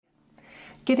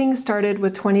Getting started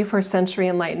with 21st century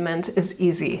enlightenment is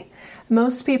easy.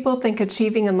 Most people think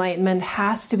achieving enlightenment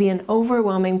has to be an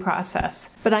overwhelming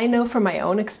process, but I know from my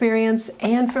own experience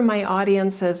and from my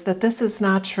audiences that this is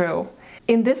not true.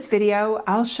 In this video,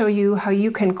 I'll show you how you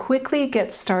can quickly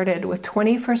get started with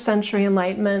 21st century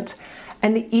enlightenment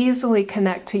and easily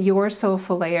connect to your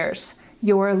soulful layers,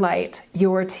 your light,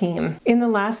 your team. In the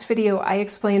last video, I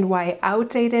explained why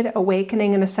outdated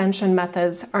awakening and ascension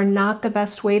methods are not the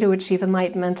best way to achieve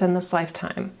enlightenment in this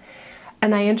lifetime.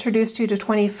 And I introduced you to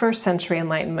 21st century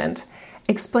enlightenment,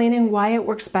 explaining why it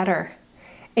works better.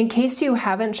 In case you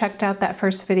haven't checked out that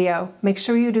first video, make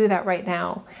sure you do that right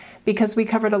now, because we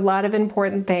covered a lot of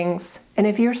important things. And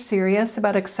if you're serious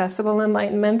about accessible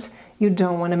enlightenment, you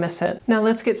don't want to miss it. Now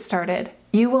let's get started.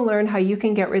 You will learn how you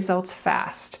can get results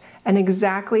fast and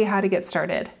exactly how to get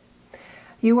started.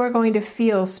 You are going to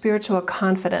feel spiritual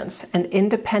confidence and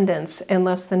independence in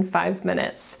less than 5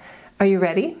 minutes. Are you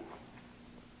ready?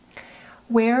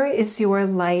 Where is your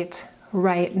light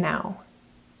right now?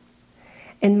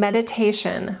 In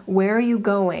meditation, where are you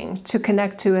going to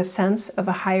connect to a sense of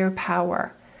a higher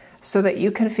power so that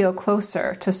you can feel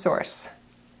closer to Source?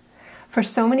 For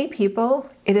so many people,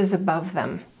 it is above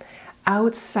them,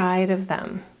 outside of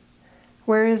them.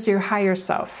 Where is your higher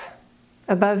self?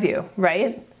 Above you,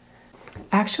 right?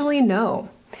 Actually, no.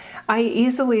 I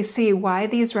easily see why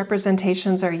these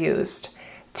representations are used.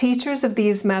 Teachers of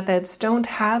these methods don't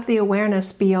have the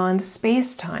awareness beyond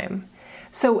space-time.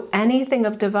 So anything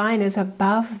of divine is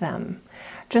above them,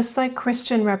 just like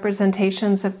Christian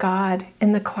representations of God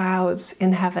in the clouds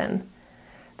in heaven.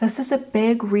 This is a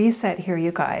big reset here,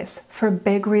 you guys, for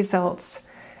big results,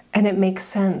 and it makes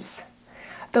sense.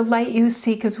 The light you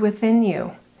seek is within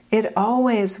you. It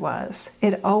always was,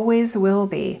 it always will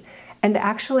be, and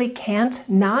actually can't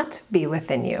not be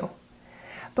within you.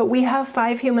 But we have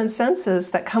 5 human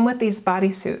senses that come with these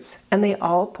bodysuits, and they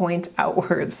all point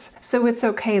outwards. So it's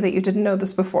okay that you didn't know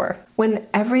this before. When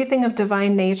everything of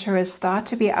divine nature is thought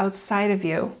to be outside of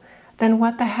you, then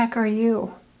what the heck are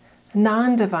you?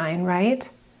 Non-divine, right?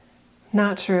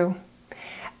 Not true.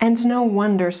 And no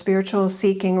wonder spiritual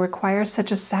seeking requires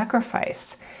such a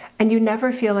sacrifice, and you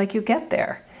never feel like you get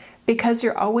there, because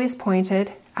you're always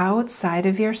pointed outside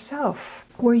of yourself,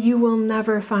 where you will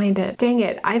never find it. Dang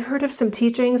it, I've heard of some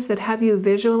teachings that have you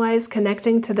visualize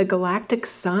connecting to the galactic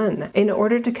sun in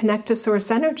order to connect to source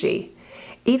energy.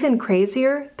 Even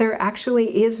crazier, there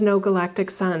actually is no galactic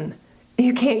sun.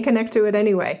 You can't connect to it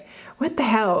anyway. What the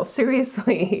hell?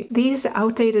 Seriously. These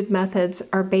outdated methods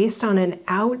are based on an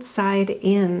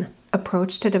outside-in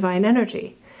approach to divine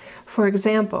energy. For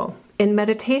example, in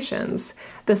meditations,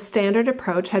 the standard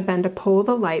approach had been to pull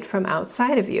the light from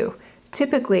outside of you,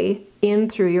 typically in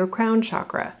through your crown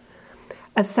chakra.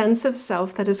 A sense of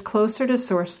self that is closer to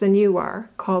source than you are,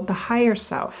 called the higher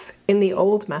self in the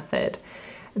old method,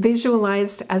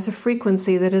 visualized as a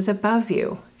frequency that is above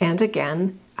you and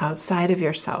again outside of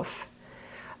yourself.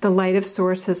 The light of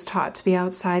source is taught to be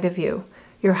outside of you.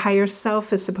 Your higher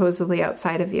self is supposedly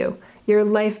outside of you. Your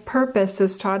life purpose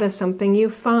is taught as something you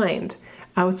find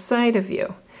outside of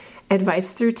you.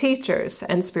 Advice through teachers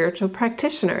and spiritual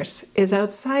practitioners is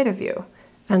outside of you,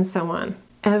 and so on.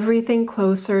 Everything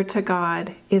closer to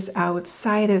God is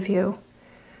outside of you.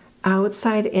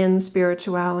 Outside in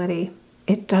spirituality,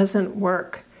 it doesn't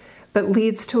work, but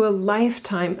leads to a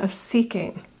lifetime of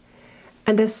seeking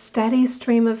and a steady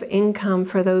stream of income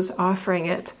for those offering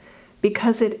it,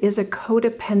 because it is a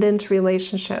codependent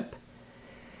relationship.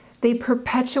 They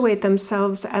perpetuate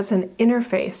themselves as an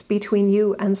interface between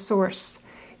you and Source,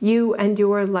 you and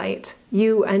your light,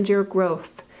 you and your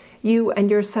growth, you and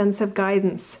your sense of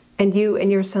guidance, and you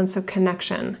and your sense of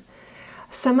connection.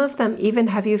 Some of them even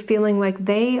have you feeling like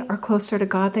they are closer to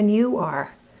God than you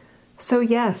are. So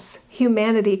yes,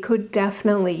 humanity could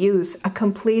definitely use a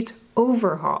complete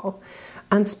overhaul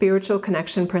on spiritual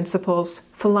connection principles,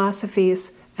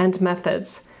 philosophies, and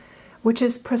methods, which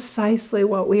is precisely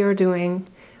what we are doing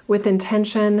with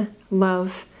intention,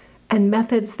 love, and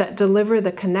methods that deliver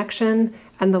the connection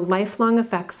and the lifelong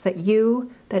effects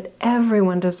that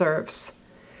everyone deserves.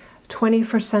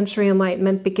 21st century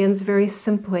enlightenment begins very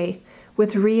simply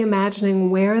with reimagining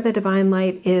where the divine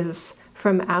light is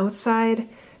from outside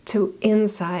to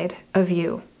inside of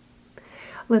you.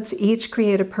 Let's each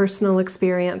create a personal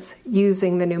experience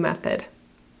using the new method.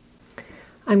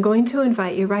 I'm going to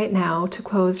invite you right now to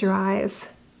close your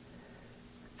eyes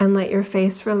and let your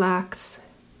face relax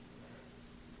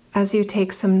as you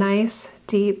take some nice,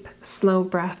 deep, slow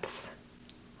breaths.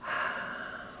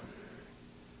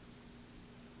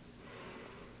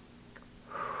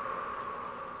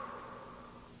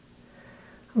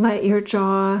 Let your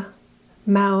jaw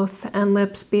Mouth and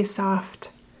lips be soft,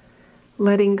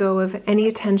 letting go of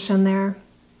any tension there.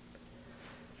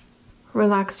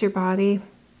 Relax your body.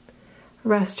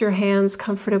 Rest your hands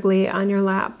comfortably on your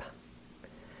lap.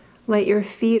 Let your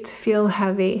feet feel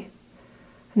heavy,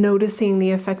 noticing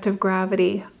the effect of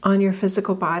gravity on your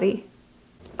physical body.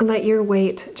 Let your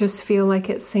weight just feel like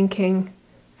it's sinking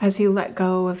as you let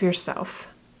go of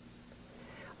yourself.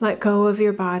 Let go of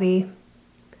your body.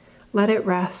 Let it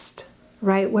rest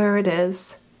right where it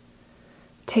is.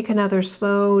 Take another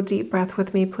slow, deep breath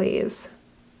with me, please.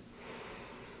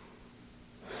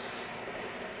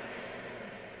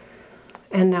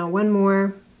 And now one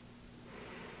more.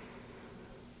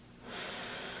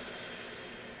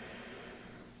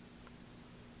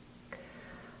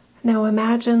 Now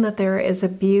imagine that there is a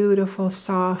beautiful,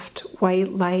 soft,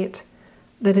 white light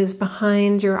that is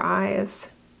behind your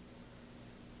eyes.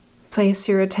 Place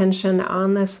your attention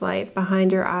on this light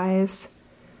behind your eyes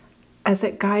as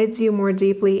it guides you more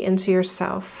deeply into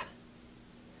yourself.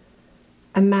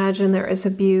 Imagine there is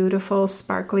a beautiful,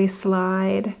 sparkly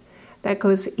slide that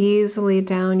goes easily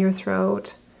down your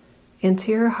throat,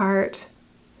 into your heart,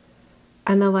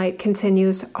 and the light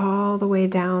continues all the way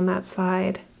down that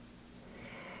slide.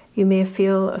 You may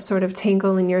feel a sort of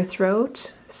tingle in your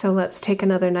throat, so let's take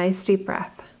another nice deep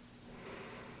breath.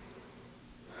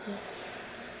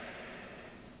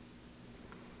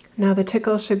 Now the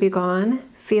tickle should be gone,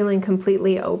 feeling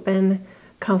completely open,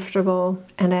 comfortable,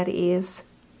 and at ease.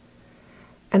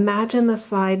 Imagine the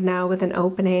slide now with an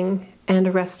opening and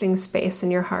a resting space in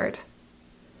your heart.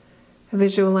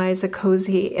 Visualize a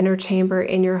cozy inner chamber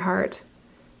in your heart,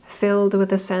 filled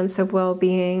with a sense of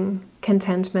well-being,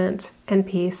 contentment, and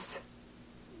peace.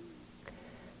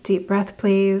 Deep breath,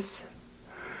 please.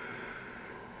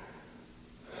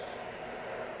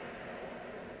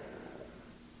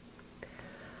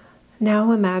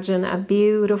 Now imagine a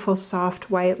beautiful,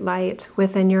 soft, white light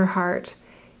within your heart,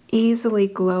 easily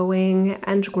glowing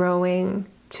and growing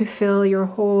to fill your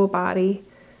whole body,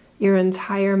 your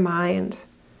entire mind,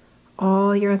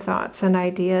 all your thoughts and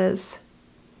ideas,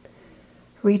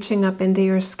 reaching up into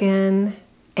your skin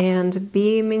and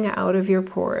beaming out of your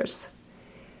pores,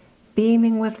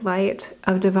 beaming with light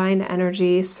of divine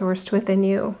energy sourced within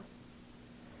you.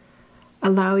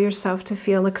 Allow yourself to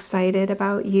feel excited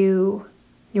about you,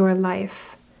 your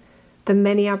life, the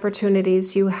many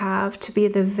opportunities you have to be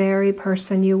the very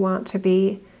person you want to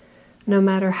be, no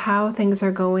matter how things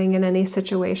are going in any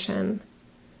situation.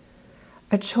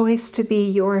 A choice to be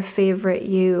your favorite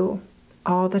you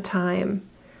all the time,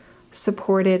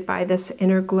 supported by this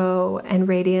inner glow and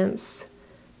radiance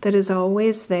that is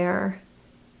always there,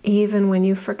 even when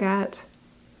you forget.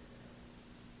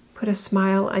 Put a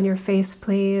smile on your face,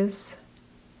 please.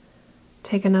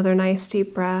 Take another nice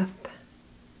deep breath.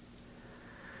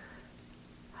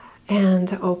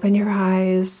 And open your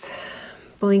eyes,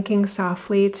 blinking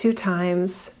softly 2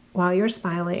 times while you're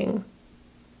smiling.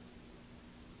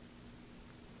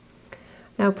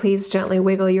 Now please gently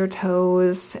wiggle your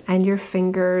toes and your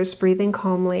fingers, breathing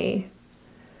calmly.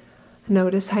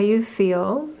 Notice how you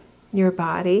feel, your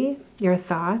body, your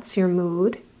thoughts, your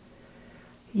mood.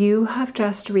 You have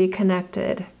just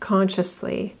reconnected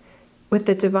consciously with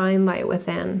the divine light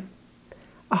within,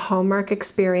 a hallmark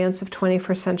experience of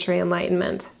 21st century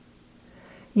enlightenment.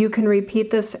 You can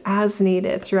repeat this as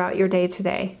needed throughout your day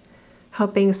today,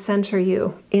 helping center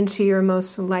you into your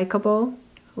most likable,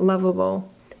 lovable,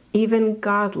 even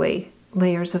godly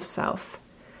layers of self,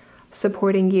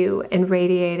 supporting you in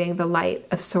radiating the light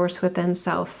of Source within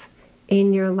self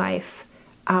in your life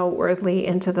outwardly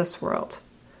into this world.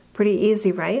 Pretty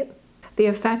easy, right? The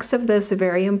effects of this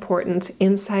very important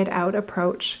inside-out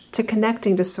approach to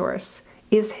connecting to Source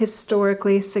is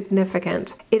historically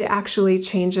significant. It actually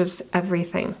changes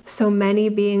everything. So many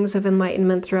beings of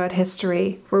enlightenment throughout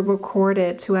history were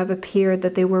recorded to have appeared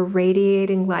that they were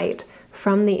radiating light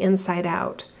from the inside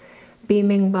out,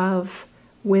 beaming love,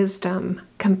 wisdom,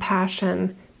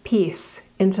 compassion, peace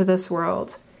into this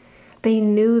world. They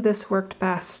knew this worked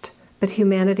best, but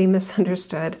humanity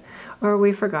misunderstood, or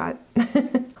we forgot.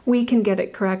 We can get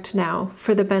it correct now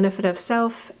for the benefit of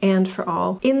self and for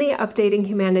all. In the Updating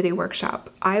Humanity workshop,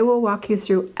 I will walk you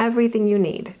through everything you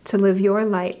need to live your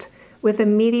light with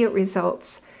immediate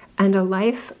results and a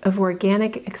life of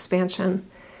organic expansion.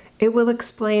 It will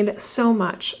explain so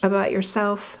much about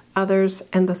yourself, others,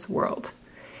 and this world.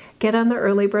 Get on the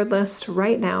early bird list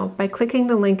right now by clicking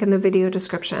the link in the video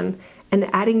description and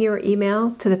adding your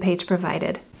email to the page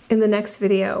provided. In the next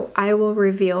video, I will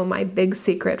reveal my big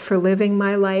secret for living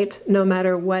my light no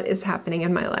matter what is happening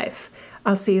in my life.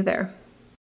 I'll see you there.